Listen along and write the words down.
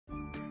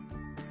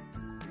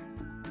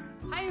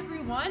Hi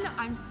everyone,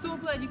 I'm so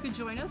glad you could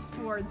join us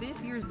for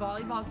this year's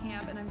volleyball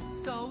camp, and I'm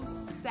so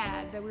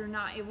sad that we're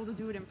not able to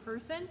do it in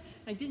person.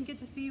 I didn't get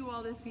to see you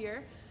all this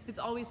year. It's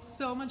always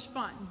so much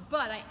fun,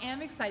 but I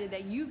am excited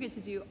that you get to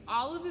do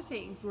all of the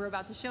things we're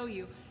about to show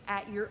you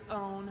at your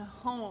own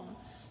home.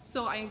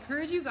 So I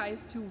encourage you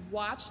guys to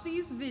watch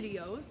these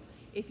videos.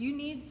 If you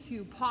need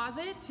to pause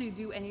it to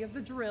do any of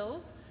the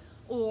drills,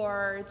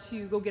 or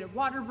to go get a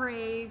water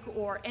break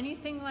or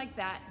anything like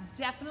that,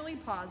 definitely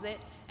pause it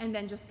and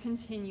then just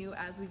continue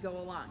as we go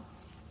along.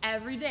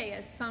 Every day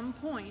at some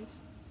point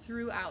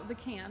throughout the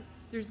camp,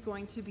 there's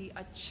going to be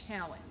a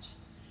challenge.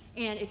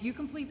 And if you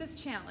complete this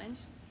challenge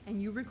and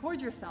you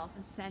record yourself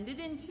and send it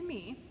in to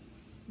me,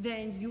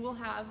 then you will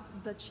have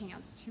the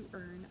chance to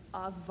earn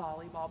a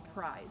volleyball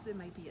prize. It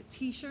might be a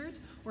t-shirt,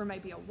 or it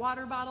might be a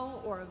water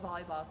bottle, or a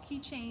volleyball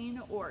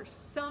keychain, or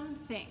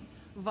something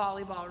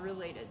volleyball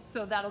related.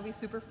 So that'll be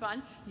super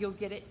fun. You'll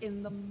get it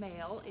in the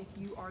mail if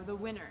you are the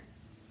winner.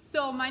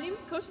 So my name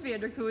is Coach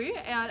Vanderkooi,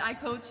 and I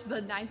coach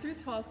the 9th through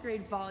 12th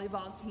grade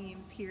volleyball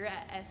teams here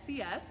at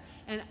SCS,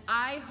 and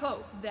I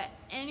hope that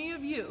any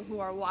of you who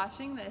are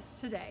watching this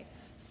today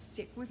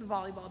stick with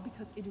volleyball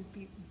because it is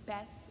the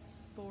best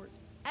sport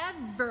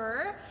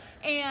ever,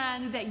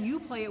 and that you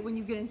play it when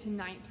you get into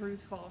 9th through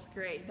 12th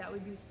grade. That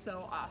would be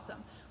so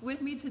awesome.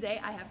 With me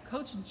today I have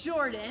Coach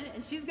Jordan,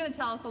 and she's going to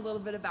tell us a little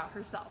bit about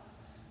herself.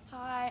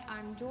 Hi,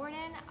 I'm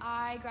Jordan.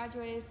 I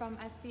graduated from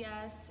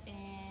SCS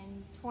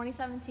in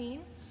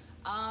 2017.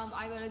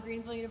 I go to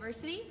Greenville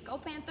University. Go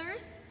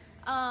Panthers!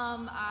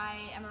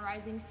 I am a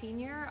rising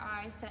senior.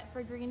 I set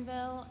for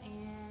Greenville,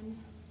 and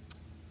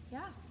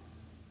yeah.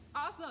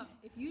 Awesome.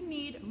 If you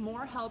need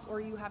more help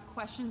or you have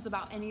questions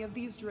about any of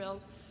these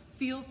drills,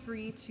 feel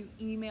free to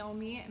email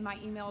me. My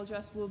email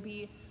address will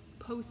be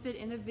posted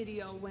in a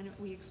video when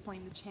we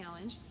explain the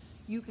challenge.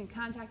 You can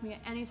contact me at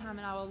any time,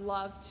 and I would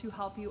love to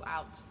help you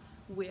out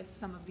with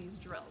some of these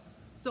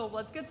drills. So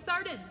let's get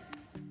started.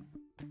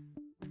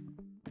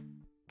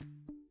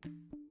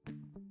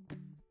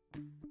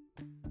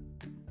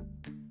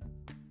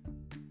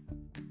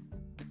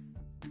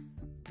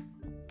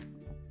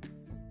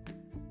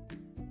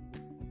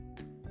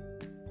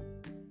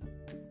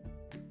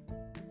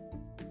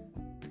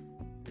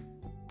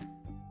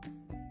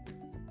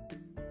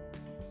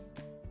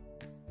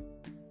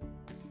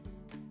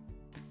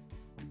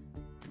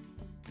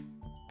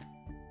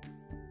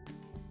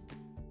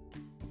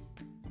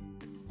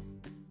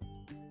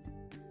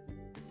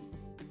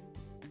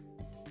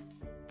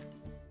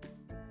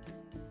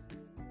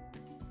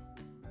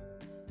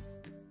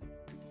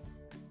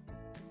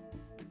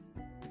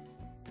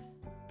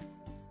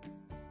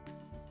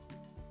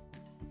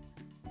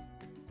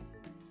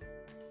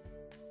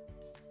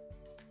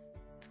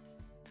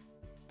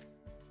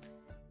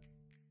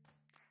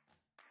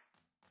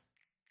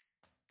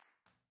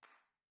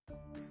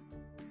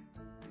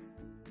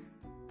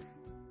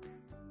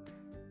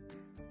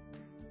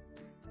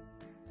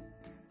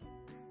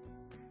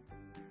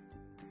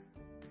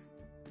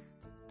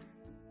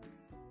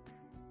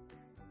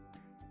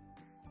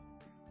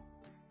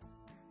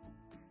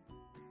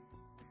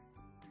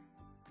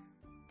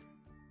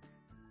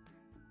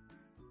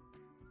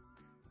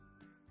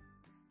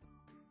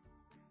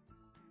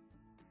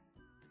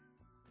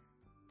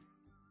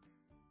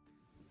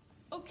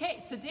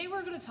 Okay, today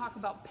we're going to talk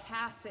about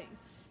passing.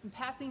 And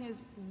passing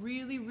is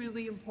really,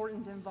 really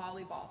important in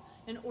volleyball.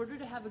 In order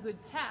to have a good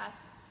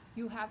pass,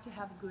 you have to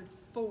have good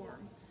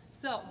form.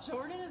 So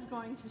Jordan is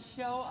going to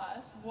show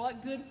us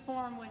what good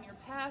form when you're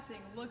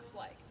passing looks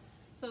like.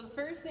 So the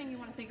first thing you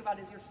want to think about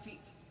is your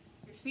feet.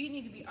 Your feet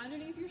need to be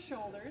underneath your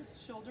shoulders,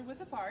 shoulder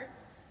width apart,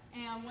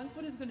 and one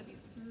foot is going to be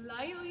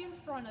slightly in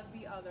front of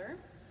the other,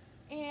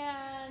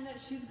 and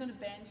she's going to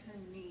bend her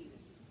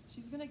knees.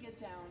 She's going to get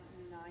down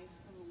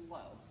nice and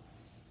low.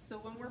 So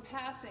when we're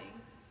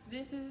passing,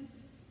 this is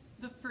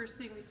the first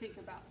thing we think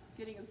about,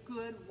 getting a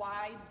good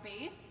wide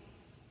base.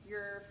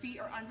 Your feet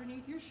are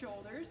underneath your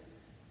shoulders,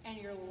 and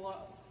you're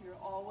low. You're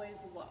always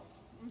low.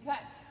 Okay,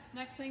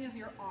 next thing is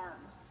your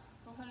arms.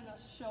 Go ahead and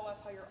show us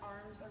how your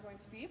arms are going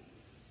to be.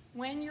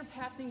 When you're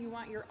passing, you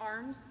want your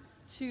arms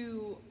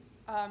to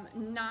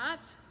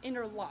not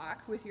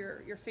interlock with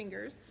your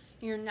fingers.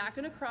 You're not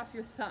going to cross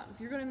your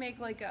thumbs. You're going to make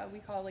like we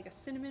call it like a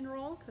cinnamon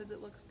roll, because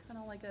it looks kind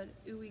of like a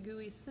ooey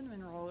gooey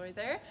cinnamon roll right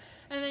there.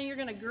 And then you're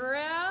going to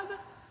grab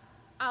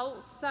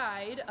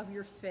outside of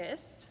your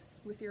fist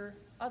with your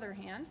other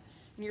hand,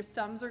 and your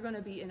thumbs are going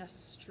to be in a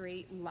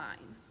straight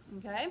line.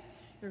 Okay?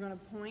 You're going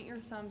to point your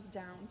thumbs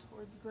down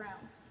toward the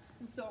ground.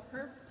 And so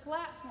her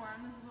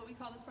platform, this is what we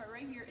call this part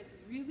right here, it's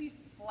really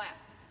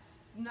flat.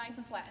 It's nice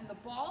and flat, and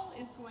the ball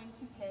is going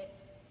to hit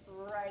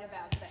right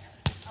about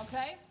there,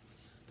 okay?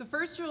 The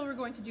first drill we're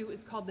going to do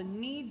is called the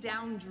knee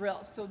down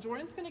drill. So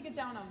Jordan's going to get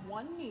down on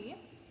one knee,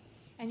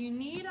 and you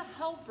need a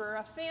helper,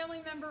 a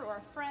family member or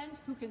a friend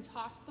who can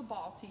toss the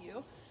ball to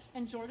you.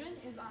 And Jordan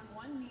is on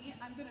one knee.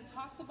 I'm going to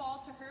toss the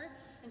ball to her,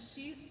 and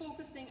she's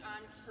focusing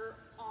on her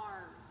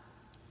arms,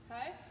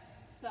 okay?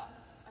 So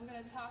I'm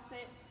going to toss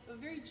it, a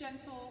very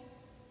gentle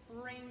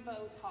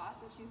rainbow toss,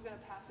 and she's going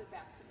to pass it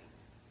back to me.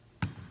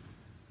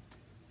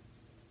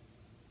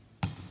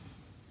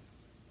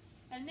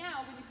 And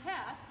now when you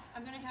pass,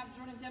 I'm going to have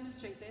Jordan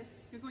demonstrate this.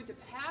 You're going to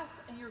pass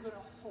and you're going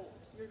to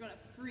hold. You're going to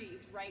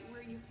freeze right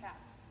where you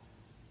passed.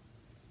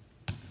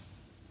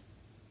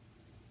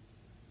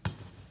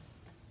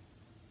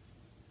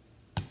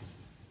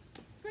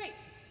 Great.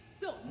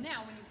 So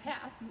now when you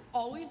pass, you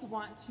always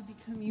want to be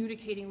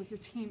communicating with your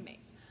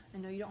teammates. I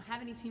know you don't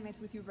have any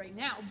teammates with you right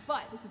now,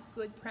 but this is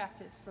good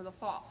practice for the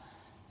fall.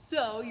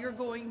 So you're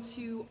going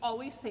to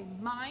always say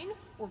mine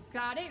or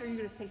got it, or you're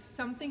going to say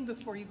something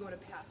before you go to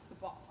pass the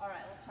ball. All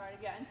right, let's try it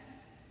again.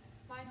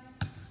 Mine.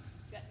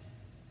 Good.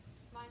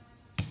 Mine.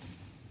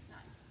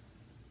 Nice.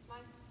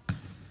 Mine.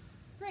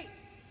 Great.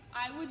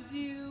 I would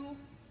do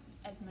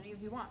as many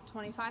as you want,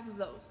 25 of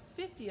those,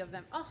 50 of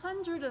them,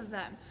 100 of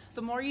them.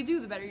 The more you do,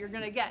 the better you're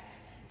going to get.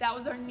 That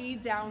was our knee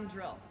down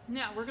drill.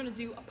 Now we're going to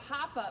do a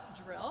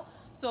pop-up drill.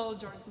 So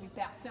Jordan's going to be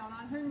back down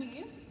on her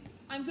knees.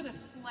 I'm going to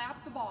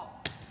slap the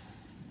ball.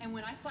 And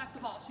when I slap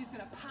the ball, she's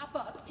going to pop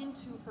up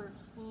into her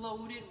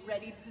loaded,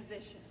 ready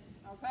position.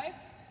 Okay?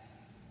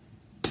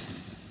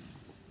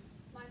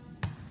 Mine.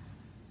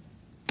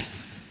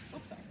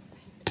 Oops, sorry.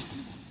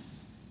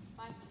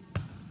 Mine.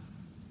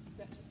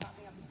 Good, she's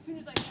popping up as soon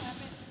as I slap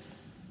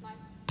it. Mine.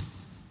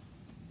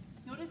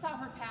 Notice how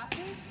her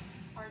passes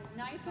are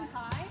nice and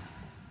high.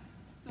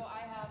 So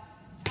I have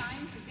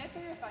time to get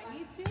there if I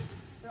need to.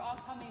 They're all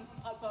coming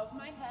above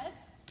my head.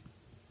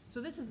 So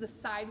this is the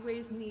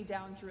sideways knee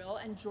down drill,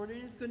 and Jordan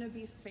is going to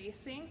be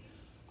facing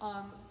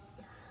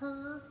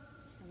her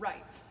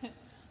right,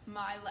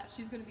 my left.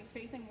 She's going to be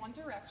facing one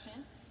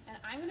direction, and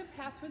I'm going to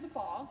pass her the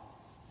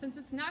ball. Since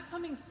it's not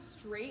coming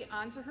straight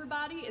onto her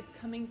body, it's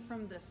coming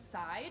from the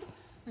side,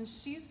 and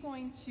she's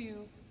going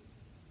to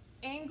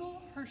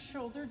angle her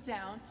shoulder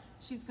down.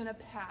 She's going to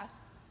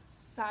pass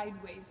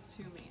sideways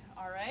to me,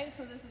 all right?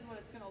 So this is what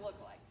it's going to look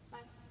like.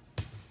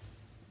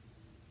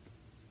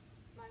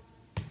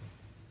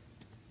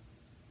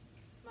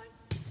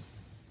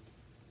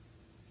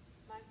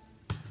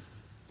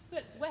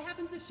 Good. What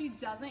happens if she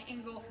doesn't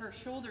angle her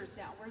shoulders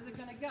down? Where's it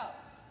going to go?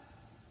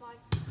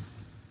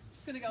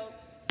 It's going to go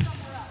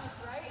somewhere else,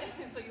 right?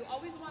 So you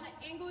always want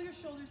to angle your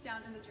shoulders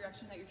down in the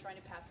direction that you're trying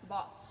to pass the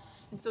ball.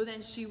 And so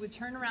then she would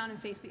turn around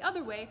and face the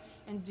other way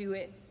and do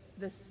it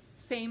the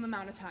same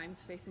amount of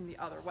times facing the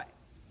other way.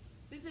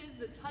 This is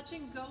the touch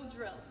and go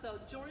drill. So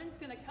Jordan's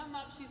going to come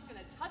up, she's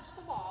going to touch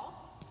the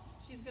ball,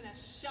 she's going to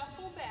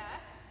shuffle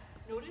back.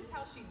 Notice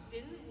how she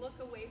didn't look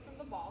away from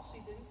the ball, she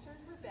didn't turn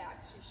her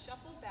back, she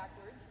shuffled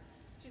backwards.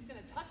 She's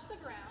going to touch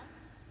the ground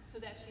so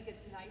that she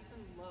gets nice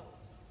and low.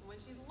 And when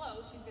she's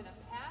low, she's going to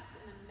pass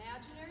an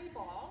imaginary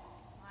ball,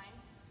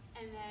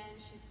 and then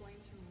she's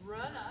going to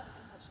run up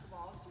and touch the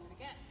ball and do it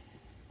again.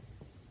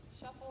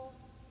 Shuffle,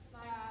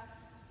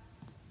 pass,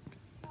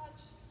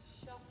 touch,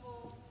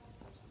 shuffle,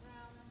 touch the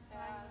ground,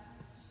 pass.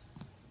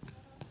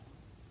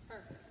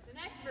 Perfect. The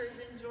next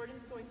version,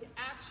 Jordan's going to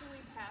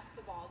actually pass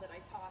the ball that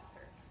I toss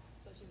her.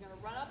 So she's going to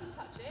run up and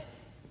touch it.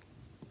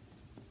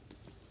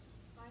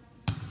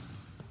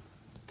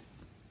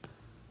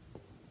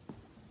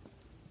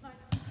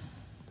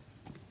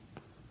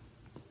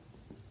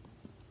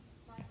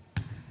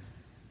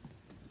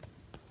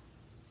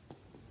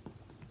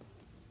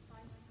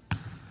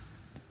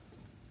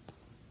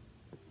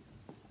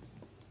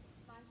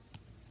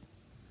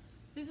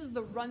 This is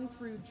the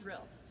run-through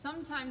drill.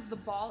 Sometimes the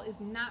ball is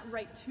not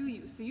right to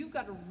you, so you've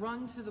got to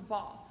run to the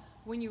ball.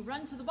 When you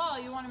run to the ball,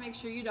 you want to make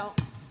sure you don't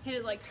hit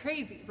it like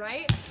crazy,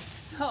 right?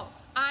 So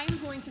I'm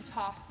going to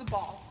toss the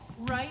ball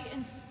right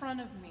in front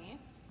of me,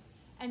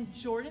 and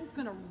Jordan's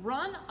going to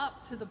run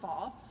up to the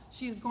ball.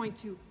 She's going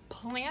to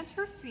plant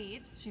her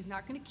feet. She's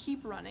not going to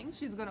keep running.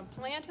 She's going to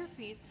plant her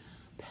feet,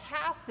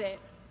 pass it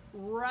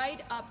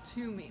right up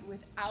to me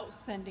without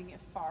sending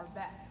it far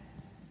back.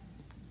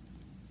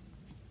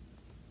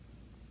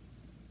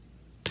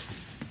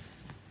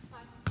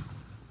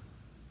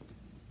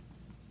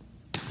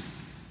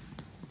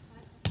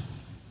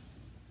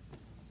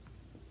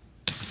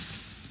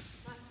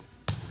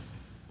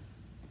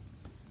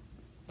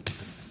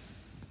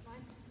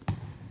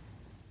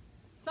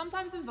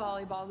 Sometimes in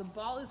volleyball, the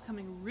ball is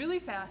coming really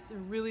fast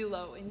and really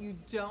low, and you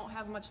don't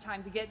have much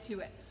time to get to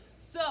it.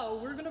 So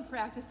we're going to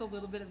practice a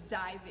little bit of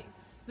diving.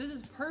 This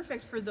is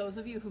perfect for those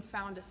of you who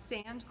found a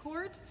sand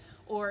court,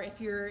 or if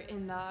you're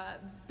in the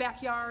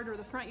backyard or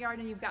the front yard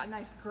and you've got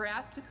nice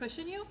grass to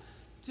cushion you.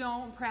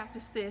 Don't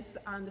practice this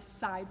on the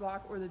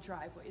sidewalk or the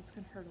driveway. It's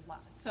going to hurt a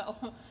lot. So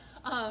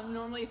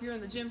normally if you're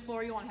on the gym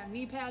floor, you want to have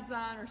knee pads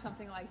on or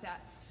something like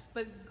that.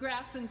 But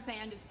grass and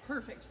sand is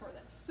perfect for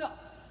this. So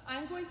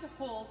I'm going to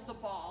hold the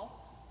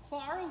ball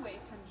far away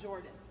from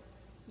Jordan.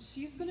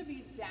 She's going to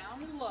be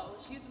down and low.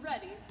 She's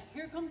ready.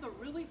 Here comes a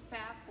really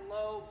fast,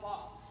 low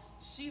ball.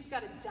 She's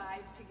got to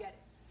dive to get it.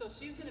 So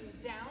she's going to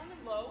be down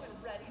and low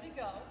and ready to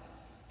go.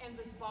 And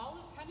this ball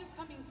is kind of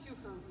coming to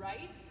her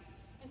right.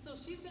 And so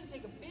she's going to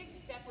take a big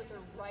step with her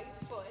right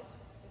foot,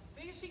 as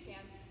big as she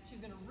can. She's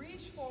going to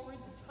reach forward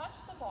to touch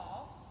the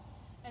ball.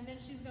 And then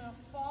she's going to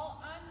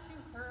fall onto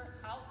her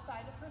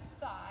outside of her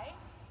thigh.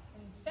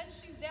 And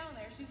since she's down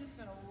there, she's just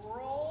going to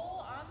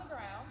roll on the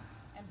ground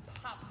and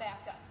pop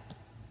back up.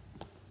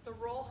 The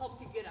roll helps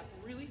you get up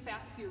really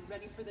fast so you're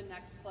ready for the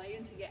next play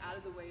and to get out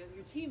of the way of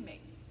your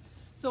teammates.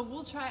 So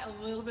we'll try a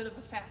little bit of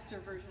a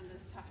faster version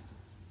this time.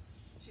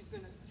 She's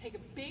going to take a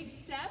big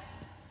step.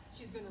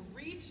 She's going to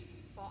reach,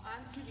 fall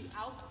onto the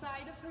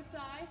outside of her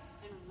thigh,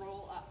 and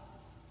roll up.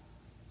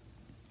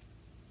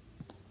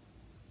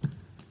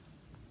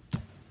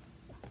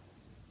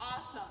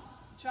 Awesome.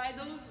 Try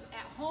those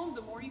at home.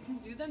 The more you can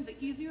do them, the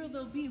easier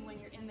they'll be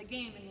when you're in the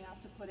game and you have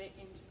to put it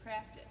into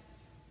practice.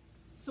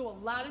 So a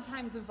lot of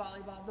times in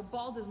volleyball, the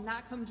ball does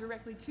not come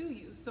directly to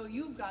you, so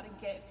you've got to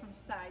get it from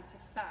side to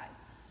side.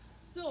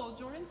 So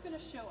Jordan's going to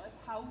show us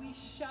how we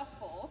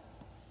shuffle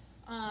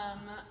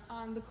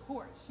on the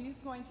court. She's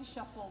going to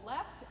shuffle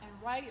left and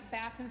right,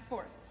 back and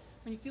forth.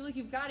 When you feel like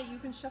you've got it, you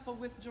can shuffle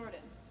with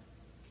Jordan.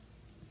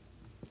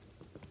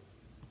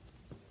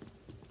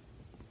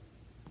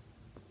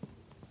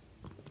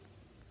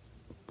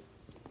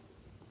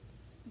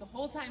 The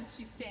whole time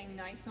she's staying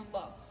nice and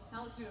low.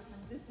 Now let's do it from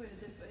this way to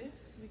this way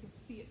so we can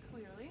see it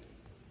clearly.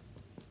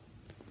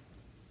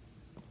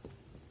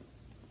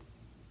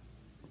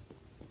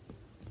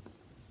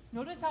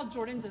 Notice how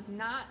Jordan does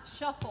not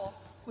shuffle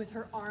with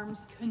her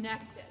arms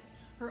connected.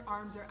 Her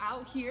arms are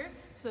out here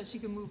so that she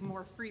can move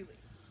more freely.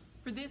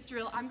 For this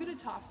drill, I'm going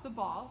to toss the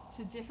ball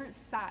to different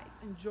sides,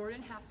 and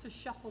Jordan has to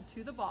shuffle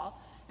to the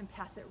ball and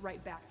pass it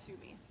right back to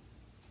me.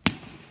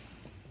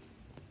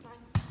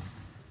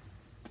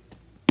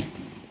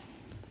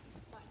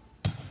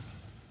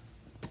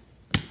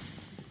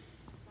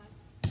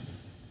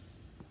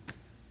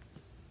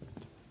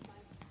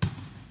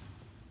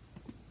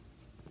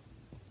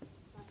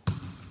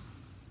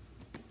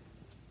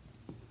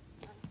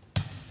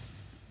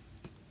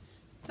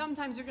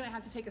 Sometimes you're going to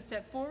have to take a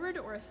step forward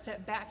or a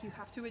step back. You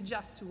have to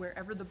adjust to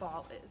wherever the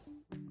ball is.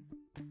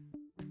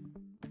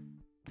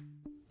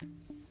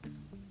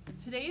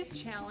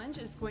 Today's challenge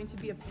is going to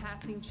be a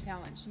passing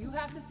challenge. You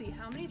have to see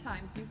how many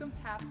times you can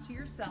pass to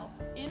yourself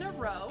in a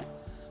row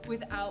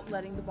without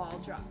letting the ball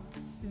drop.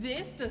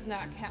 This does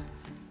not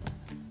count.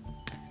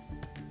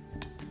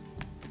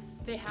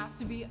 They have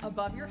to be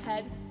above your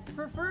head,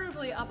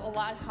 preferably up a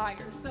lot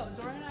higher. So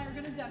Jordan and I are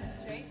going to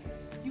demonstrate.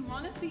 You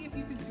want to see if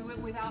you can do it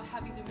without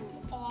having to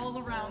move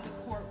all around the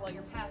court while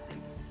you're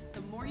passing.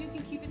 The more you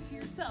can keep it to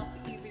yourself,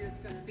 the easier it's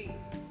going to be.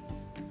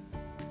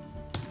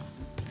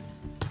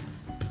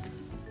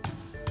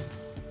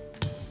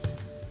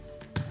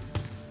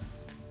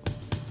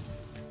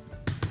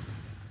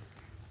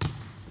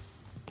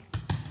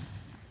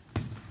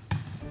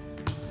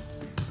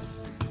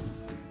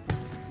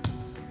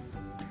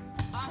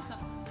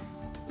 Awesome.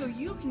 So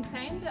you can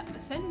send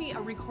me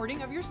a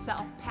recording of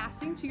yourself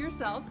passing to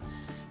yourself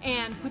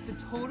and put the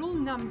total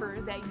number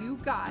that you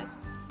got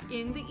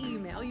in the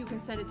email. You can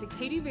send it to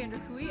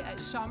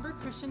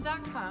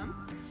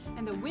katievanderkooi@schaumburgchristian.com,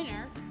 and the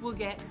winner will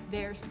get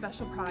their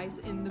special prize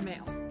in the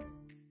mail.